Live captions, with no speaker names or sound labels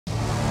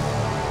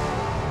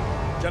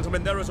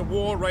Gentlemen, there is a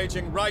war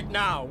raging right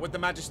now with the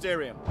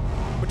Magisterium.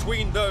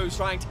 Between those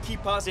trying to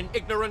keep us in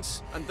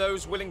ignorance and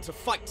those willing to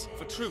fight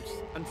for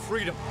truth and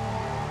freedom.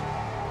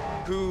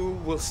 Who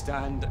will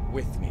stand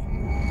with me?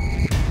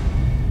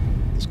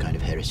 This kind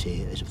of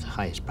heresy is of the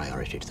highest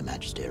priority to the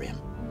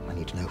Magisterium. I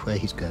need to know where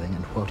he's going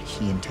and what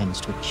he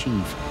intends to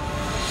achieve.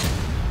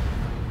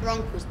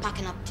 Ronk was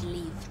packing up to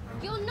leave.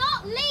 You're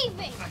not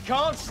leaving! I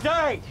can't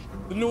stay!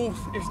 The North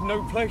is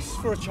no place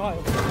for a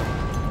child.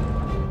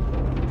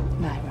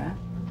 Myra,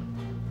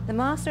 the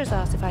Master has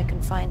asked if I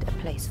can find a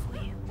place for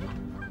you.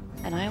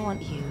 And I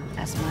want you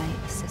as my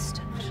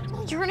assistant.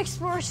 You're an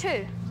explorer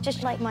too,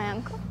 just like my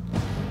uncle.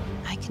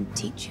 I can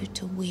teach you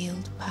to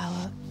wield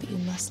power, but you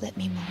must let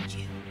me mold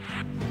you.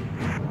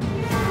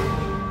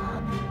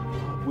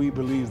 We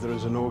believe there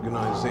is an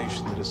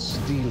organization that is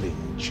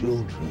stealing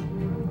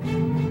children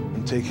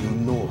and taking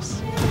them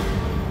north.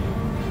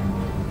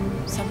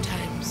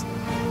 Sometimes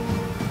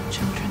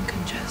children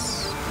can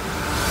just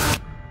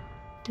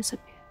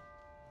disappear.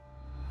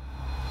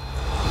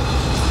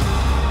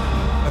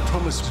 I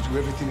promised to do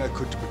everything I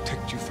could to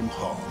protect you from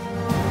harm.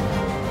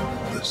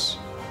 This,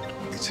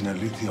 it's an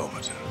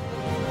alethiometer.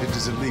 It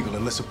is illegal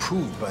unless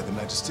approved by the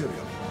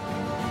Magisterium.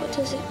 What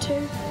does it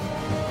do?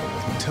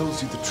 It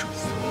tells you the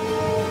truth.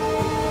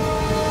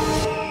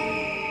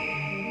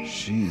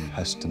 She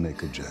has to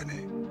make a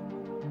journey.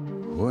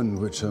 One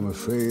which I'm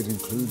afraid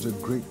includes a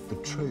great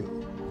betrayal.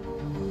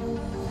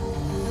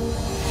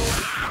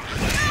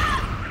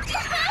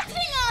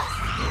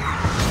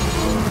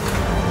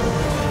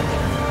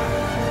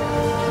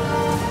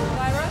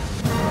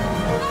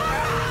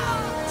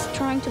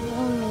 Trying to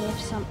warn me of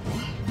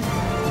something.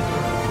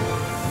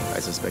 I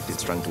suspect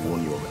it's trying to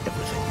warn you of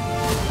everything.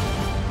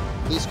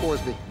 He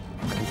scores me.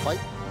 I can fight.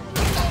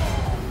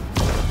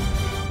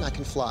 I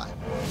can fly.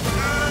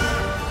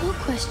 What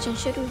question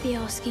should we be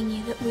asking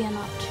you that we are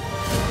not?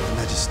 The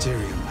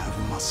Magisterium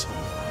have muscle.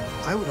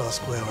 I would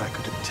ask where I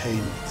could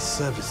obtain the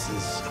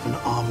services of an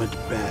armored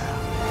bear.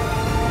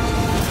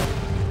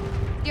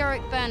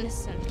 Yorick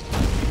Bernison.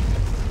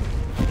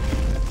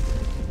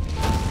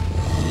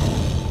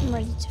 I'm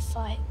ready to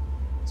fight.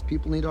 These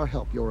people need our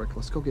help, Yorick.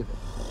 Let's go give it.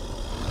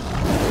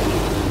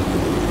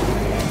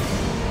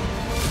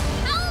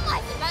 How am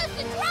I supposed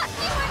to trust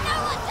you when no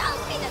one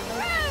tells me the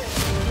truth?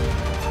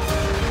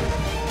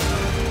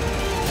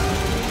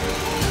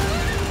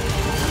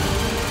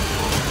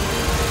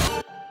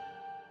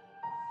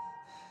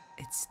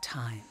 It's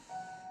time.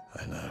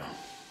 I know.